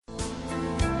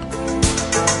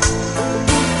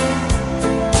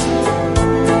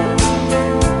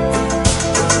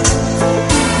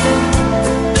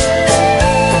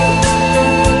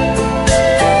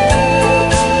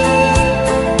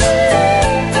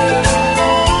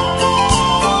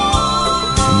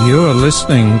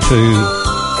listening to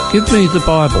Give Me the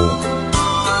Bible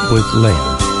with Len.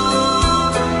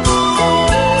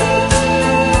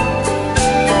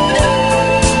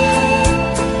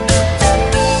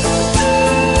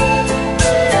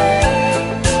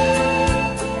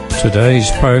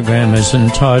 Today's program is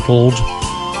entitled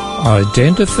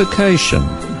Identification.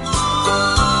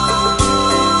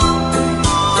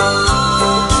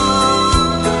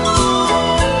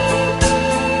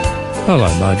 Hello,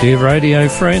 my dear radio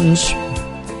friends.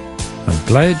 I'm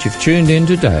glad you've tuned in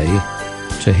today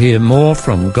to hear more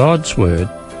from God's Word,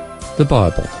 the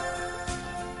Bible.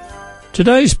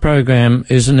 Today's program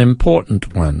is an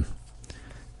important one,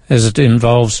 as it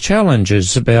involves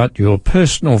challenges about your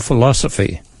personal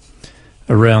philosophy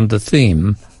around the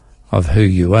theme of who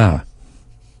you are.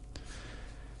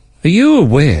 Are you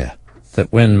aware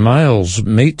that when males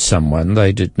meet someone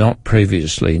they did not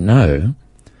previously know,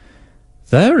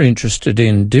 they are interested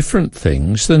in different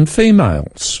things than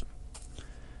females?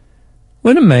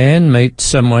 When a man meets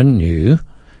someone new,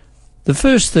 the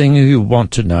first thing you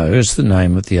want to know is the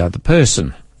name of the other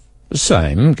person. The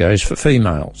same goes for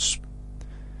females.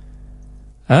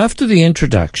 After the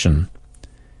introduction,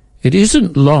 it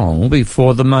isn't long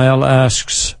before the male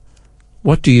asks,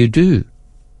 "What do you do?"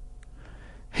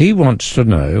 He wants to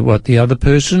know what the other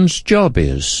person's job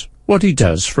is, what he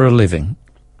does for a living.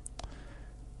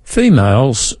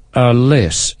 Females are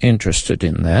less interested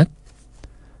in that.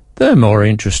 They're more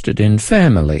interested in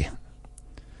family.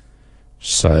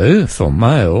 So, for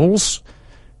males,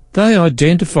 they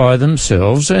identify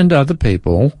themselves and other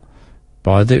people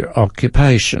by their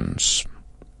occupations.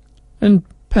 And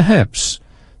perhaps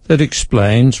that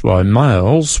explains why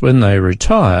males, when they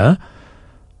retire,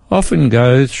 often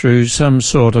go through some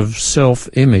sort of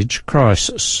self-image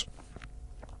crisis.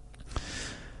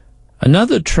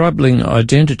 Another troubling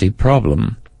identity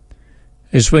problem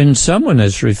is when someone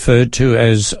is referred to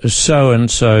as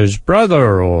so-and-so's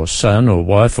brother or son or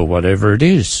wife or whatever it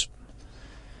is.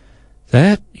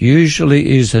 That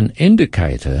usually is an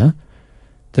indicator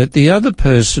that the other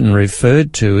person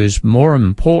referred to is more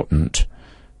important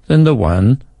than the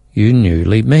one you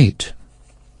newly meet.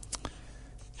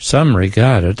 Some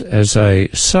regard it as a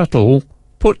subtle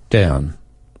put-down.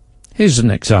 Here's an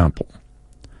example.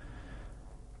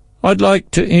 I'd like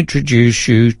to introduce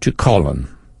you to Colin.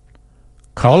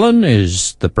 Colin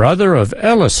is the brother of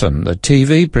Alison, the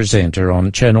TV presenter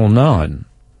on Channel 9.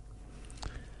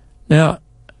 Now,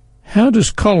 how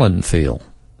does Colin feel?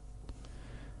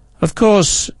 Of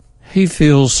course, he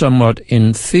feels somewhat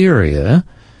inferior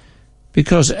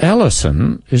because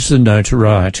Alison is the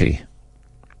notoriety.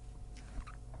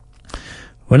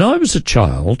 When I was a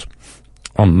child,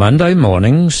 on Monday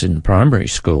mornings in primary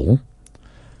school,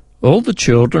 all the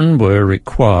children were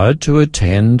required to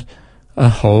attend a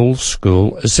whole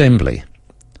school assembly.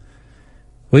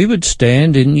 We would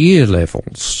stand in year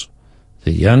levels,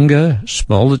 the younger,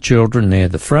 smaller children near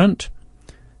the front,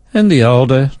 and the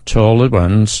older, taller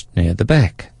ones near the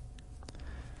back.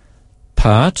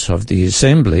 Part of the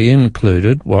assembly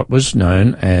included what was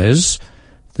known as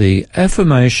the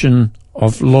affirmation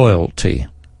of loyalty.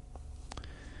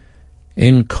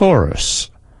 In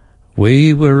chorus,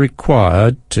 we were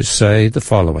required to say the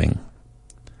following: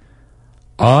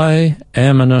 I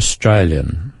am an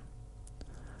Australian.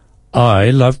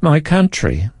 I love my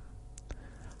country.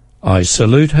 I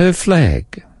salute her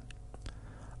flag.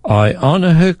 I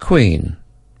honour her Queen.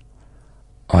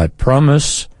 I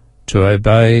promise to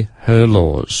obey her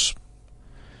laws.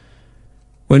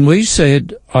 When we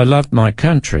said, I love my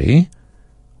country,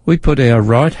 we put our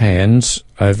right hands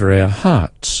over our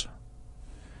hearts.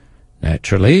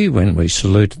 Naturally, when we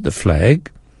saluted the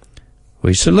flag,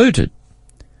 we saluted.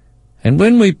 And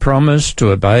when we promised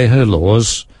to obey her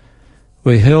laws,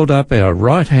 we held up our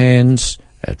right hands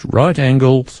at right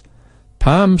angles,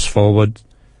 palms forward,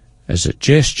 as a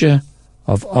gesture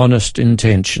of honest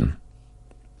intention.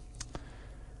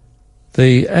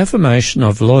 The affirmation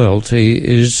of loyalty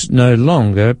is no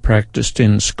longer practiced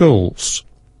in schools,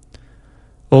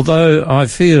 although I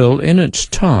feel in its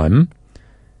time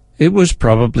it was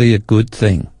probably a good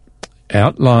thing,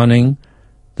 outlining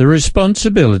the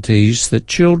responsibilities that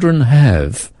children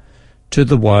have to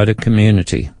the wider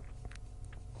community.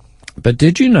 But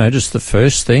did you notice the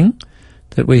first thing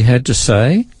that we had to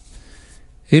say?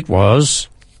 It was,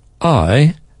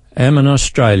 I am an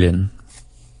Australian.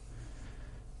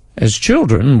 As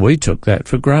children, we took that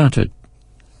for granted.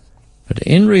 But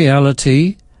in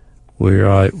reality,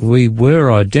 we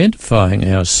were identifying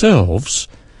ourselves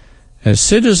as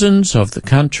citizens of the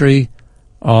country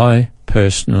I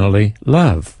personally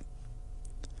love.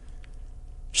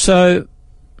 So,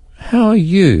 how are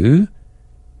you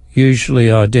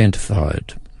usually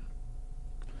identified.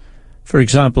 For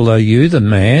example, are you the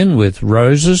man with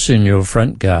roses in your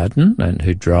front garden and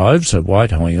who drives a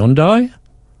white Hyundai?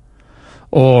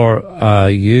 Or are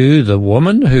you the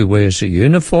woman who wears a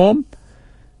uniform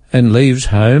and leaves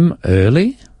home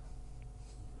early?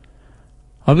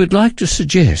 I would like to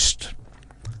suggest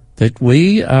that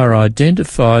we are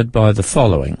identified by the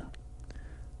following.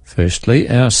 Firstly,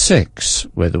 our sex,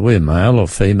 whether we're male or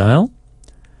female,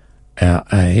 our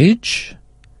age,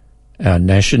 our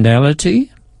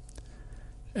nationality,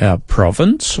 our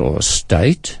province or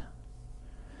state,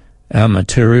 our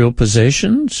material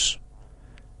possessions,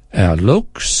 our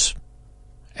looks,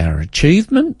 our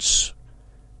achievements,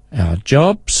 our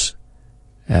jobs,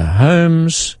 our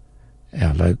homes,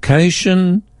 our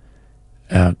location,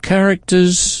 our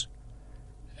characters,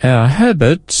 our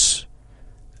habits,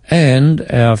 and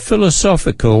our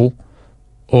philosophical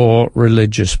or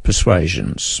religious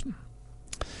persuasions.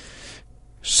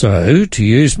 So, to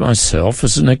use myself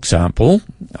as an example,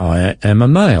 I am a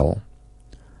male.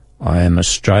 I am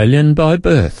Australian by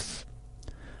birth.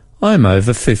 I am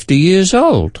over 50 years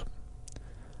old.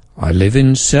 I live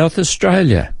in South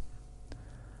Australia.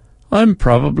 I'm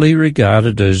probably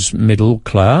regarded as middle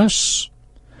class.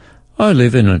 I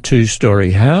live in a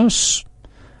 2-storey house.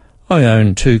 I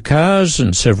own 2 cars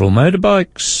and several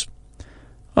motorbikes.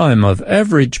 I am of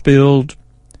average build.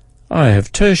 I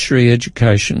have tertiary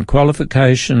education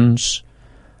qualifications.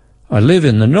 I live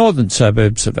in the northern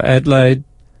suburbs of Adelaide.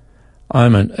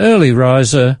 I'm an early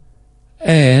riser,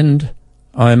 and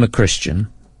I'm a Christian.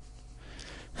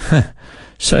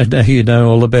 So now you know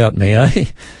all about me, eh?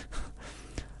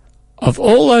 Of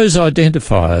all those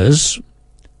identifiers,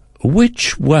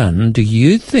 which one do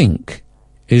you think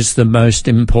is the most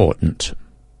important?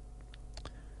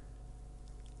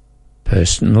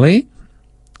 Personally,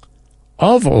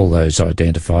 of all those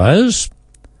identifiers,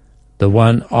 the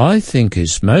one I think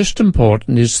is most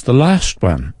important is the last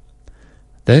one.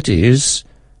 That is,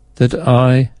 that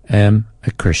I am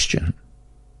a Christian.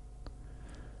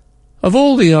 Of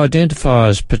all the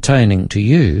identifiers pertaining to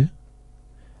you,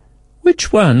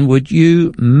 which one would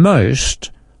you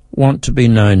most want to be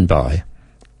known by?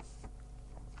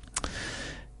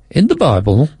 In the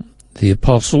Bible, the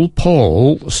Apostle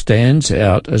Paul stands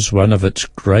out as one of its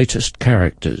greatest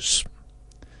characters.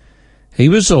 He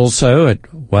was also,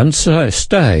 at one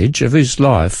stage of his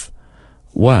life,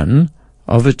 one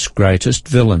of its greatest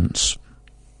villains.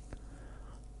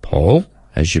 Paul,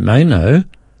 as you may know,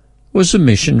 was a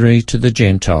missionary to the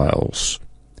Gentiles.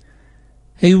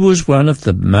 He was one of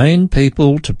the main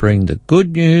people to bring the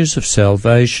good news of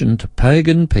salvation to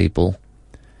pagan people,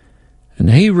 and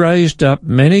he raised up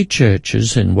many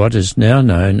churches in what is now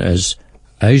known as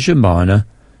Asia Minor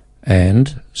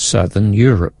and Southern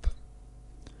Europe.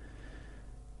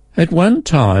 At one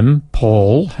time,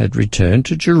 Paul had returned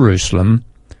to Jerusalem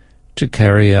to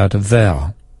carry out a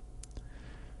vow.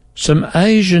 Some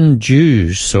Asian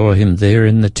Jews saw him there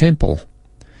in the temple,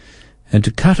 and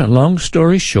to cut a long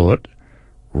story short,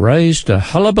 raised a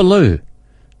hullabaloo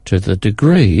to the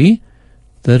degree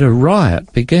that a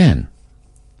riot began.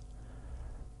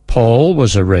 Paul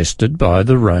was arrested by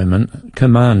the Roman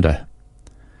commander,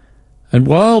 and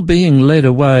while being led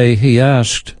away he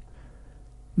asked,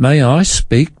 "May I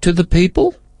speak to the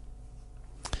people?"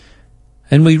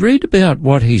 And we read about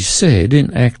what he said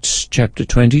in Acts chapter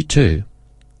 22.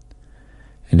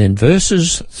 And in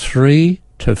verses 3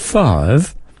 to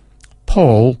 5,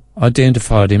 Paul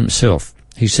identified himself.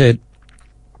 He said,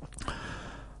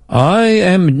 "I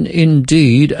am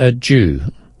indeed a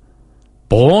Jew,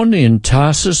 born in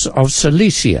Tarsus of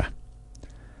Cilicia,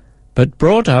 but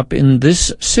brought up in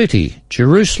this city,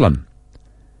 Jerusalem,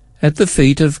 at the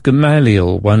feet of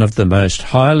Gamaliel, one of the most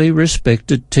highly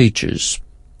respected teachers.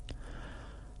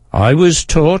 I was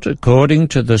taught according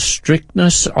to the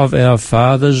strictness of our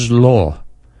fathers' law,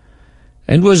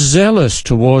 and was zealous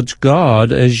towards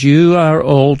God as you are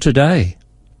all today.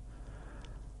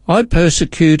 I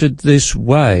persecuted this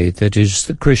way, that is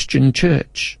the Christian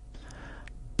church,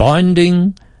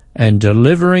 binding and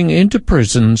delivering into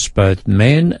prisons both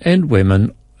men and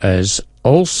women, as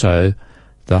also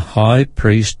the high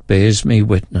priest bears me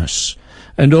witness,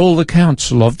 and all the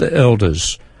council of the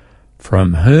elders,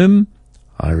 from whom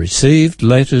I received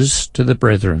letters to the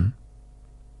brethren."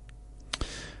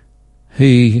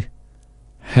 He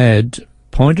had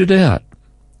pointed out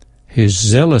his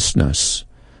zealousness,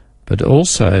 but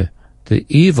also the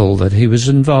evil that he was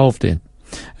involved in.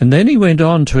 And then he went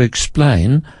on to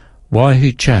explain why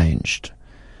he changed,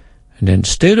 and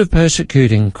instead of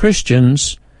persecuting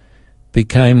Christians,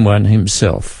 became one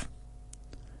himself.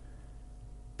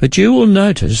 But you will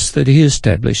notice that he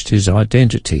established his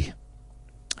identity.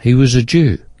 He was a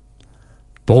Jew,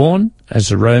 born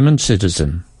as a Roman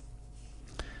citizen.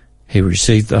 He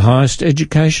received the highest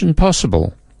education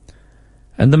possible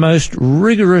and the most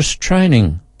rigorous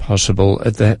training possible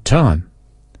at that time.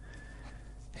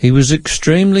 He was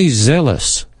extremely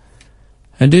zealous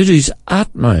and did his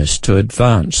utmost to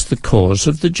advance the cause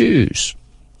of the Jews.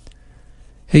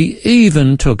 He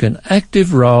even took an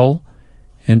active role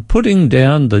in putting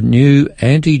down the new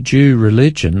anti-Jew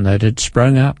religion that had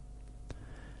sprung up,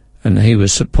 and he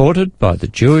was supported by the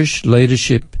Jewish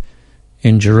leadership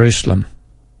in Jerusalem.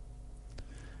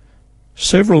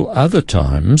 Several other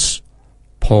times,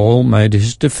 Paul made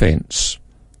his defence,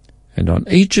 and on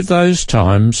each of those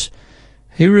times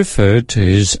he referred to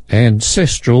his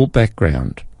ancestral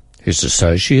background, his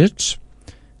associates,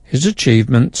 his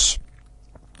achievements,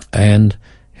 and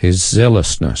his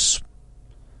zealousness.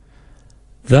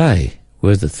 They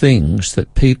were the things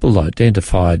that people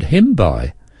identified him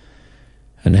by,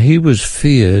 and he was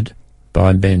feared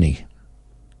by many.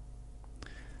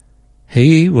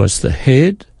 He was the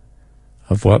head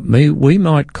of what we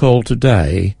might call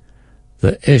today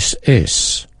the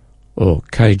SS or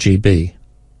KGB.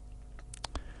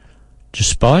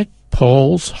 Despite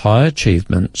Paul's high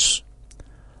achievements,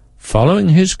 following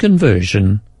his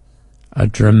conversion, a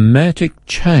dramatic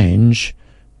change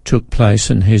took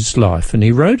place in his life, and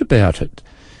he wrote about it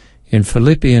in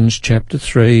Philippians chapter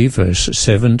 3, verses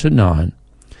 7 to 9,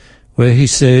 where he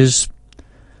says,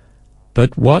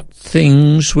 "But what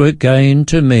things were gain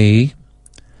to me,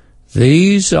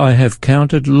 these I have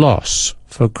counted loss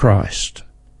for Christ.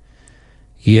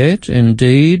 Yet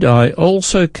indeed I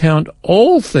also count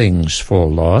all things for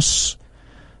loss,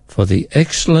 for the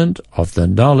excellence of the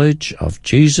knowledge of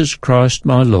Jesus Christ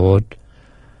my Lord,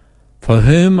 for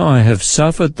whom I have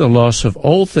suffered the loss of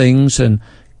all things and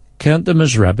count them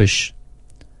as rubbish,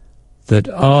 that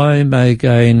I may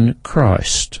gain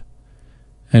Christ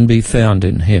and be found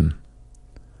in him."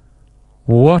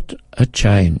 What a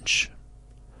change!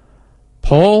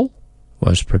 Paul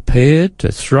was prepared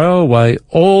to throw away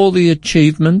all the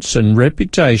achievements and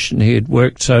reputation he had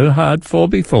worked so hard for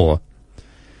before,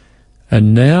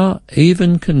 and now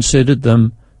even considered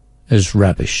them as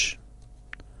rubbish.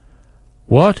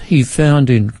 What he found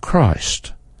in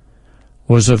Christ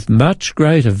was of much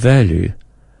greater value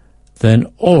than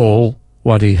all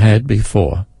what he had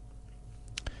before.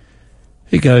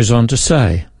 He goes on to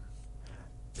say,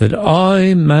 "That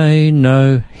I may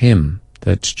know him,"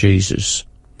 that's Jesus,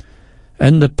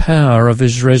 "and the power of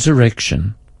his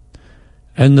resurrection,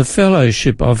 and the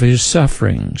fellowship of his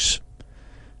sufferings,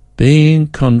 being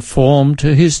conformed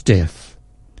to his death,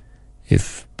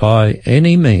 if by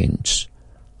any means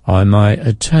I may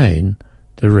attain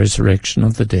the resurrection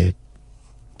of the dead."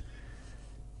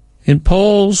 In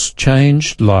Paul's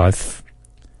changed life,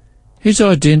 his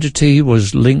identity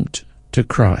was linked to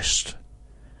Christ,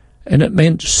 and it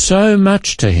meant so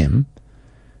much to him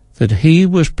that he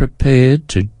was prepared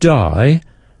to die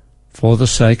for the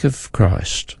sake of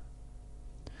Christ.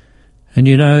 And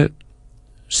you know,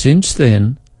 since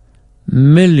then,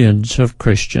 millions of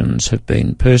Christians have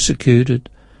been persecuted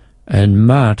and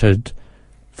martyred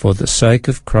for the sake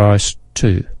of Christ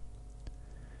too.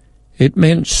 It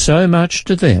meant so much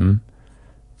to them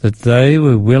that they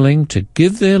were willing to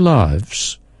give their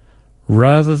lives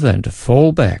rather than to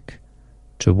fall back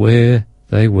to where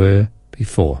they were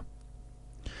before.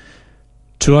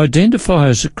 To identify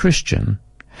as a Christian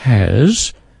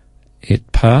has, in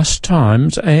past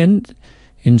times and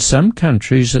in some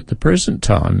countries at the present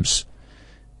times,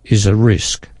 is a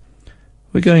risk.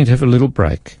 We're going to have a little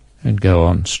break and go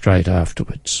on straight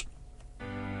afterwards.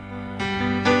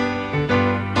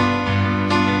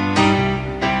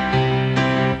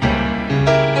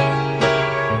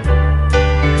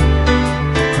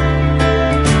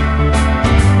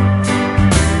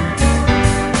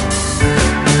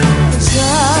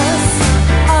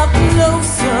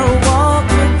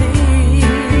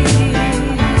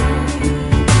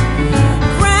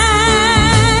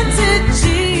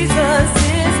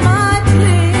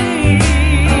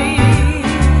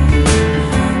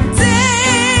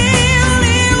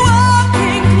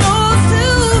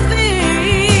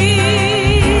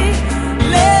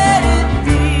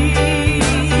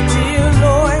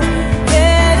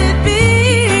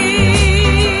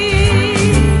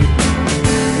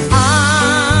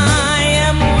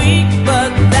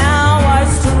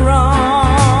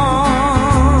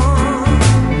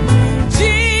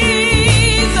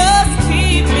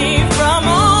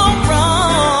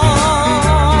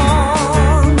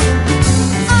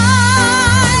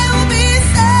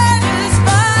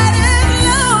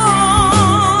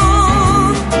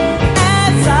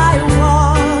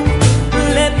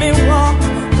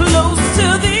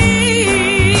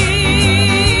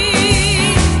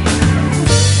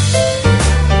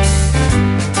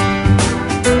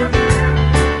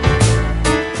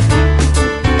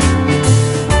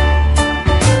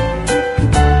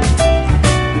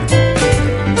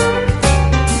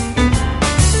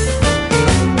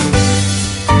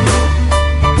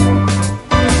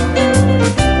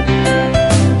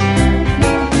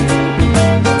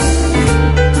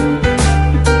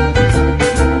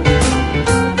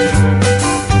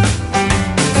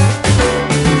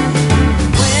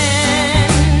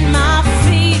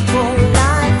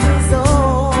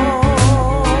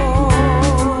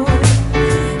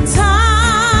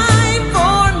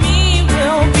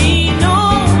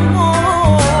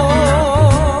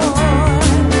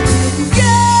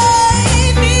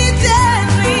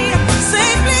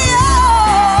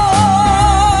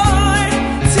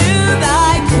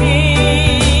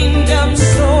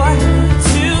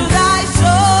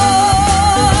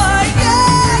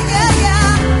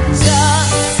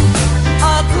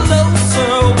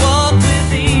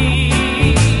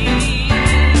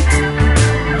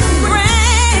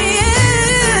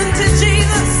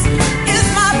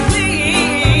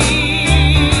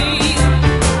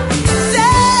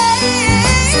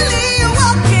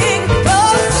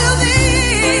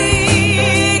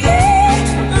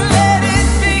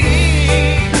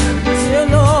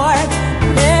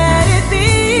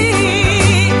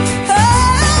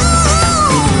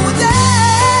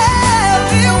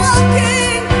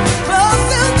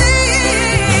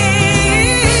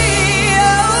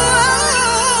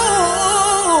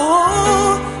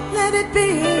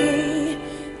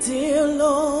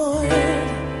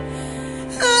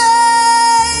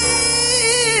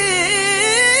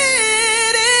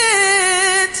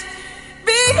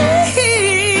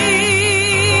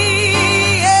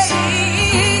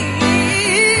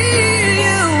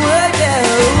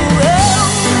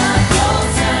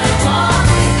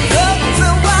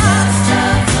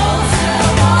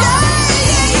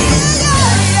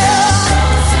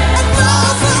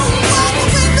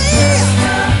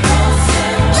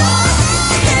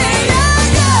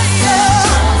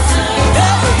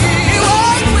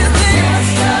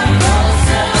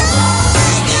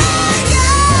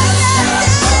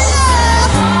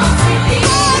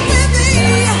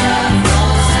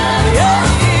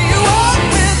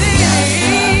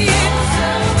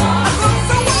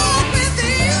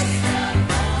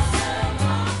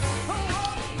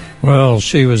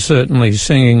 she was certainly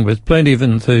singing with plenty of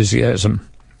enthusiasm.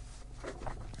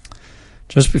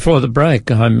 Just before the break,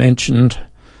 I mentioned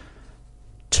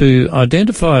to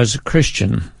identify as a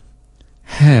Christian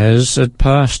has at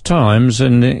past times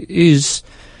and is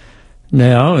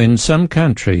now in some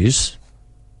countries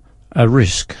a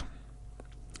risk.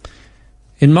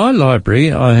 In my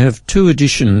library I have 2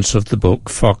 editions of the book,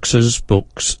 Fox's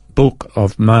Book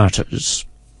of Martyrs,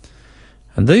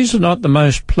 and these are not the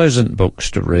most pleasant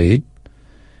books to read,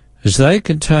 as they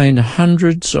contain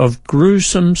hundreds of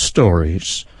gruesome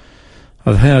stories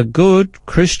of how good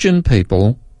Christian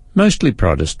people, mostly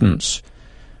Protestants,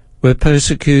 were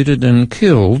persecuted and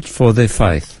killed for their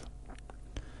faith.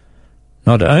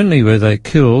 Not only were they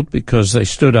killed because they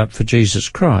stood up for Jesus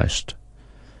Christ,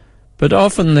 but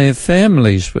often their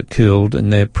families were killed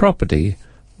and their property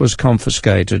was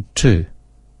confiscated too.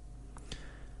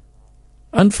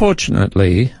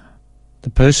 Unfortunately, the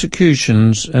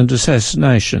persecutions and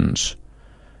assassinations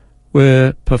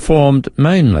were performed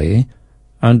mainly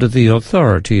under the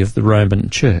authority of the Roman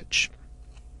Church.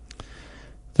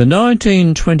 The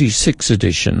 1926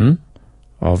 edition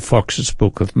of Fox's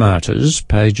Book of Martyrs,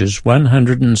 pages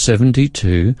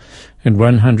 172 and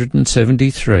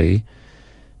 173,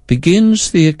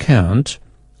 begins the account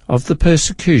of the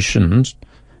persecutions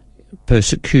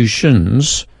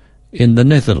in the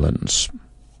Netherlands.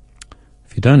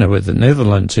 If you don't know where the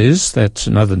Netherlands is, that's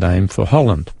another name for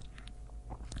Holland.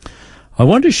 I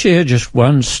want to share just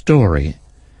one story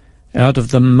out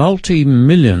of the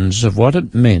multi-millions of what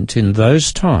it meant in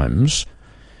those times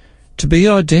to be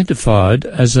identified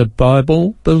as a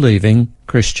Bible-believing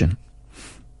Christian.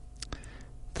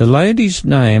 The lady's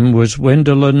name was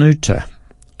Wendelinutta,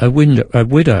 a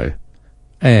widow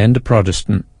and a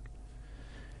Protestant.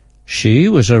 She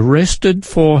was arrested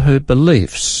for her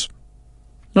beliefs,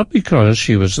 not because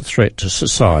she was a threat to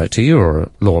society or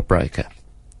a lawbreaker.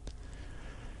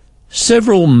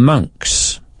 Several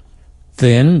monks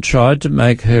then tried to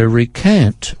make her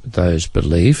recant those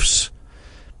beliefs,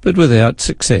 but without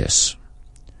success.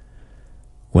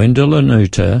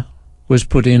 Wendelinutta was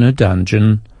put in a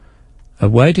dungeon,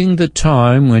 awaiting the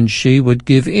time when she would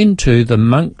give in to the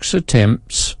monks'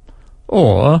 attempts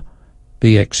or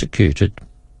be executed.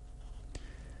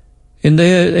 In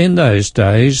those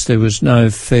days there was no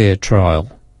fair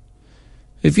trial.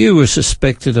 If you were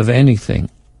suspected of anything,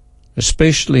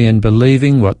 especially in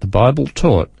believing what the Bible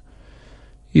taught,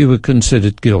 you were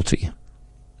considered guilty.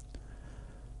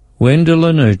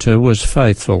 Wendelinutta was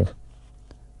faithful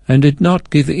and did not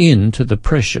give in to the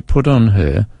pressure put on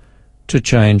her to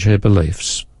change her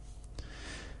beliefs.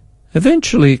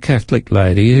 Eventually, a Catholic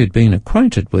lady who'd been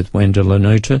acquainted with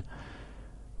Wendelinutta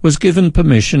was given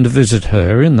permission to visit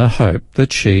her in the hope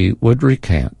that she would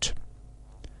recant.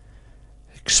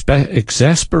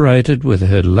 Exasperated with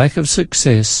her lack of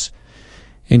success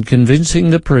in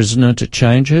convincing the prisoner to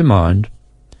change her mind,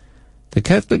 the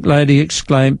Catholic lady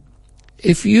exclaimed,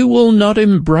 "If you will not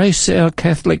embrace our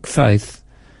Catholic faith,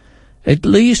 at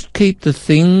least keep the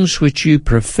things which you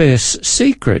profess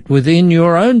secret within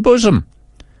your own bosom,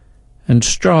 and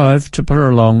strive to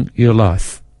prolong your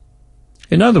life."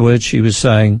 In other words, she was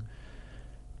saying,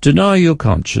 deny your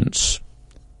conscience,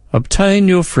 obtain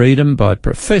your freedom by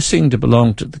professing to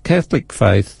belong to the Catholic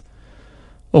faith,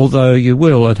 although you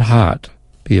will at heart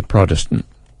be a Protestant.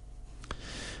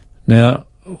 Now,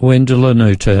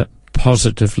 Wendelinutta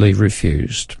positively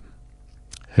refused.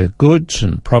 Her goods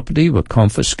and property were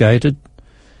confiscated,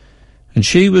 and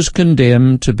she was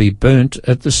condemned to be burnt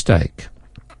at the stake.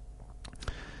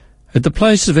 At the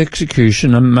place of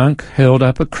execution, a monk held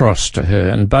up a cross to her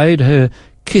and bade her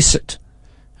kiss it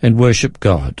and worship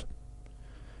God.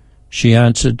 She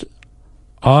answered,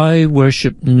 "I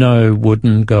worship no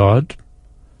wooden god,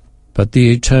 but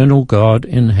the eternal God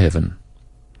in heaven."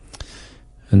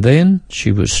 And then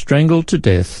she was strangled to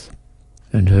death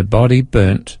and her body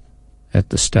burnt at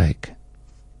the stake.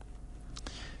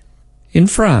 In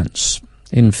France,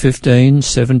 in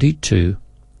 1572,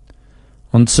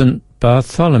 on St.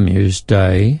 Bartholomew's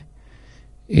Day,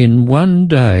 in one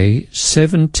day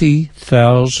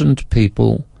 70,000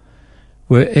 people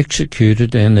were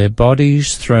executed and their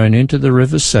bodies thrown into the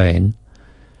River Seine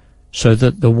so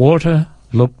that the water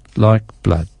looked like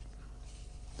blood.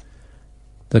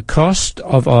 The cost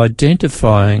of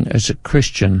identifying as a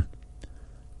Christian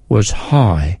was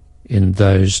high in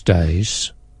those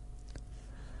days.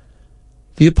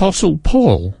 The Apostle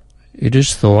Paul, it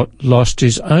is thought, lost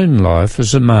his own life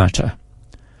as a martyr.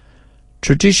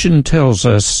 Tradition tells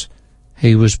us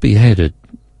he was beheaded.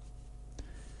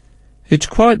 It's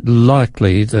quite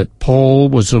likely that Paul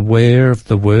was aware of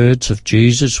the words of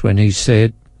Jesus when he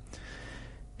said,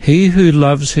 He who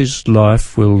loves his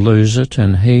life will lose it,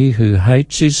 and he who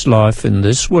hates his life in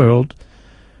this world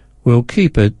will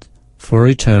keep it for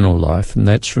eternal life. And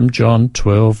that's from John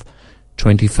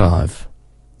 12:25.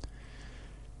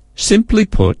 Simply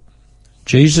put,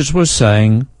 Jesus was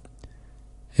saying,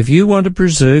 if you want to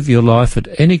preserve your life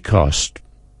at any cost,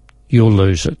 you'll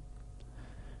lose it.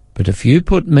 But if you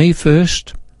put me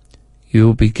first,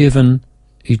 you'll be given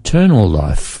eternal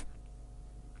life.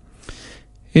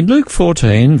 In Luke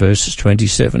 14, verses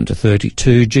 27 to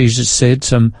 32, Jesus said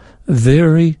some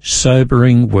very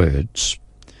sobering words.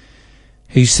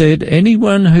 He said,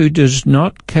 anyone who does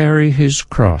not carry his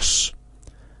cross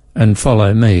and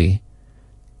follow me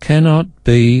cannot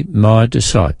be my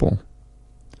disciple.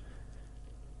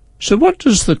 So what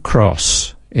does the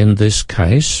cross in this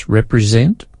case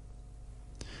represent?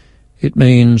 It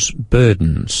means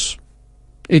burdens.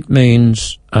 It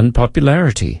means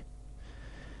unpopularity.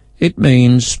 It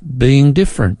means being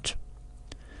different.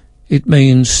 It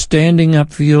means standing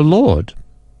up for your Lord.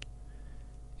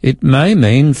 It may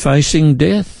mean facing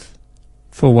death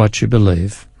for what you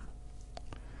believe.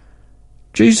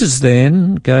 Jesus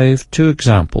then gave two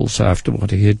examples after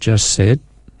what he had just said.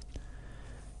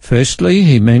 Firstly,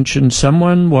 he mentioned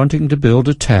someone wanting to build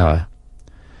a tower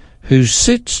who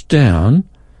sits down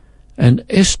and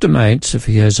estimates if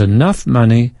he has enough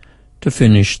money to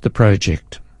finish the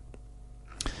project.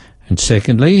 And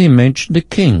secondly, he mentioned a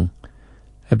king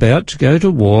about to go to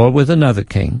war with another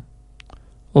king,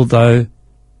 although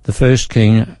the first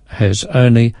king has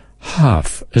only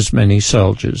half as many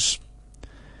soldiers.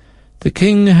 The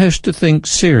king has to think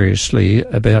seriously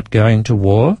about going to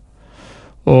war,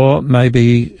 or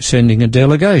maybe sending a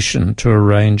delegation to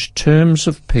arrange terms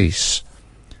of peace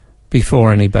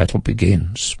before any battle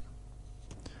begins.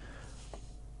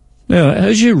 Now,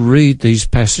 as you read these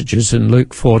passages in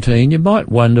Luke 14, you might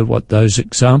wonder what those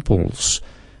examples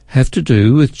have to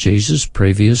do with Jesus'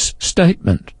 previous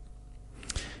statement.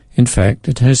 In fact,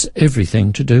 it has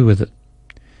everything to do with it.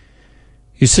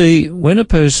 You see, when a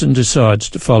person decides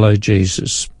to follow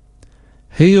Jesus,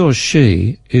 he or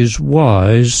she is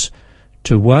wise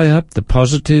to weigh up the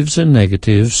positives and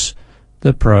negatives,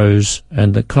 the pros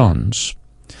and the cons.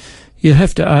 You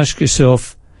have to ask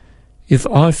yourself, if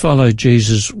I follow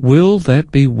Jesus, will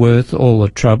that be worth all the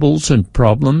troubles and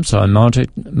problems I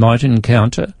might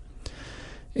encounter?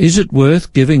 Is it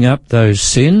worth giving up those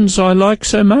sins I like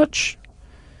so much?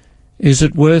 Is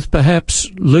it worth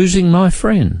perhaps losing my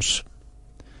friends?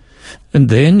 And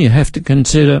then you have to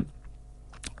consider,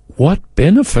 what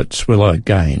benefits will I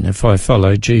gain if I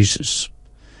follow Jesus?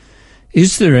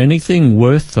 Is there anything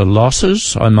worth the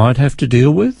losses I might have to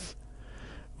deal with?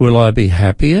 Will I be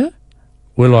happier?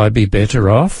 Will I be better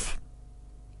off?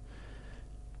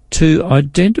 To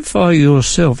identify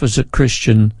yourself as a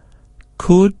Christian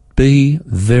could be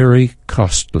very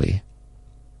costly.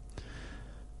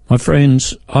 My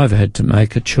friends, I've had to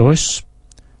make a choice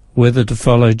whether to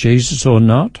follow Jesus or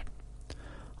not.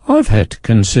 I've had to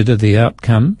consider the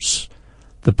outcomes,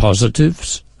 the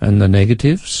positives and the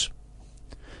negatives.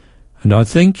 And I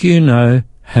think you know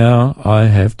how I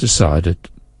have decided.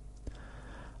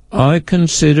 I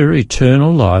consider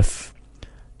eternal life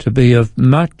to be of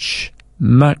much,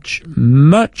 much,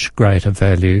 much greater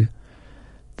value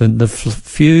than the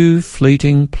few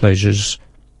fleeting pleasures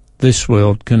this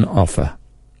world can offer.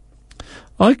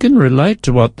 I can relate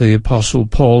to what the Apostle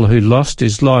Paul, who lost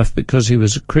his life because he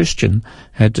was a Christian,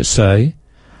 had to say.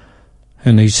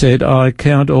 And he said, I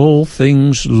count all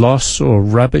things loss or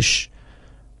rubbish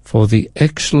for the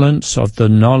excellence of the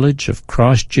knowledge of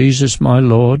Christ Jesus my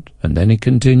Lord. And then he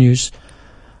continues,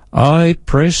 I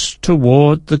press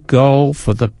toward the goal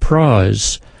for the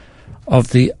prize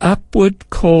of the upward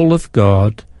call of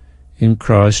God in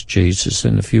Christ Jesus.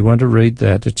 And if you want to read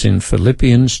that, it's in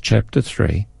Philippians chapter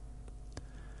 3.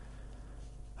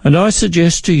 And I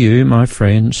suggest to you, my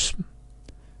friends,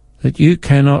 that you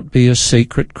cannot be a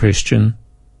secret Christian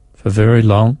for very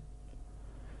long.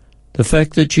 The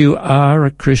fact that you are a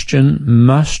Christian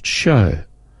must show,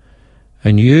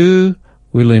 and you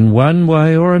will in one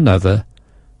way or another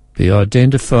be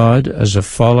identified as a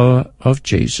follower of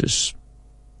Jesus.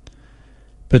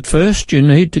 But first you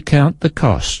need to count the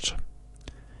cost.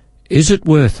 Is it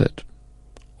worth it?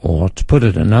 Or, to put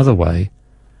it another way,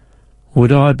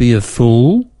 would I be a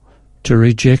fool to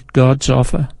reject God's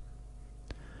offer?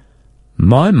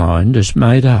 My mind is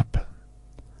made up.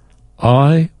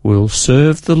 I will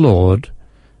serve the Lord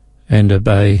and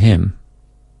obey him.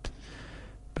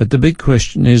 But the big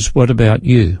question is, what about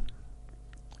you?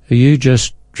 Are you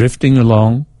just drifting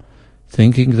along,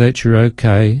 thinking that you're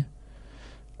okay?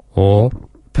 Or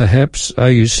perhaps are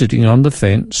you sitting on the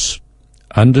fence,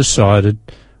 undecided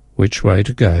which way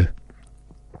to go.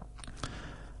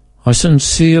 I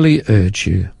sincerely urge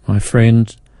you, my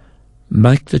friend,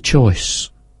 make the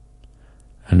choice,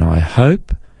 and I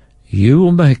hope you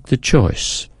will make the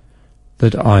choice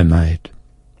that I made.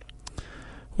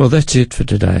 Well, that's it for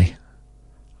today.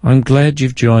 I'm glad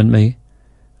you've joined me,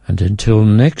 and until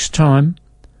next time,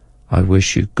 I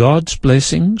wish you God's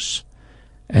blessings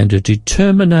and a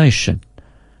determination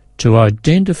to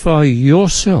identify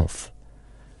yourself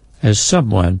as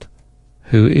someone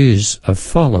who is a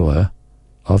follower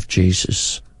of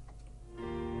Jesus.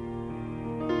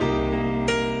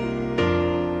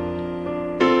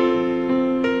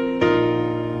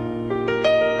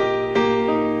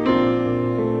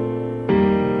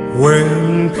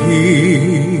 When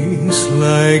peace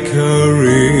like a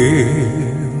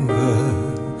river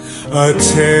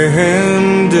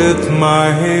attendeth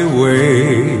my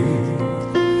way,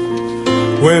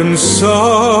 when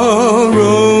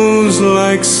sorrows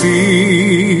like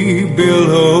sea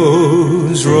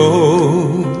billows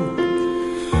roll,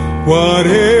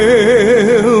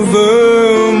 whatever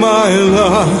my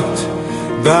lot,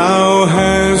 thou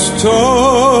hast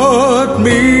taught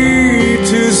me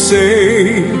to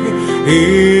say,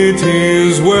 it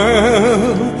is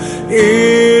well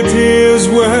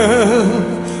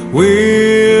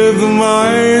with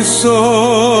my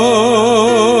soul.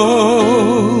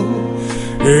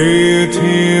 It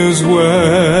is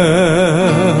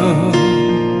well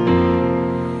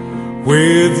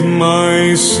with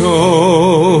my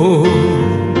soul.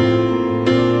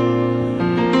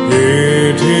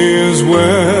 It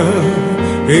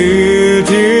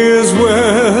is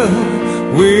well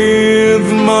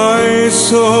with my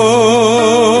soul.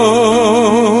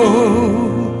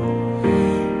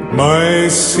 My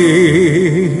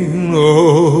sin,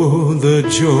 oh, the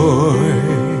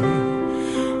joy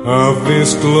of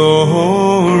this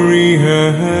glorious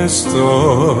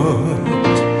thought.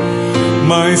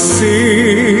 My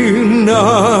sin,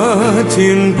 not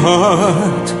in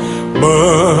part,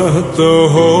 but the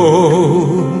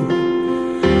whole,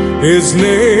 is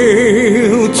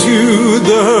nailed to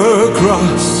the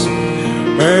cross,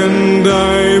 and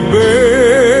I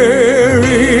bear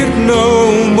it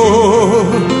no more.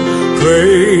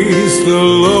 Praise the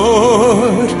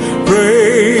Lord,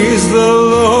 praise the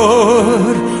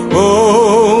Lord,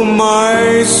 oh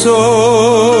my soul.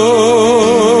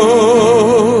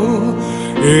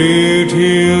 It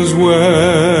is well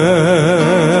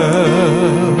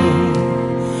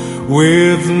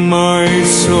with my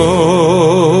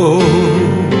soul.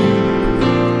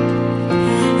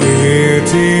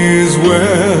 It is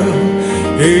well,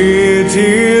 it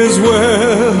is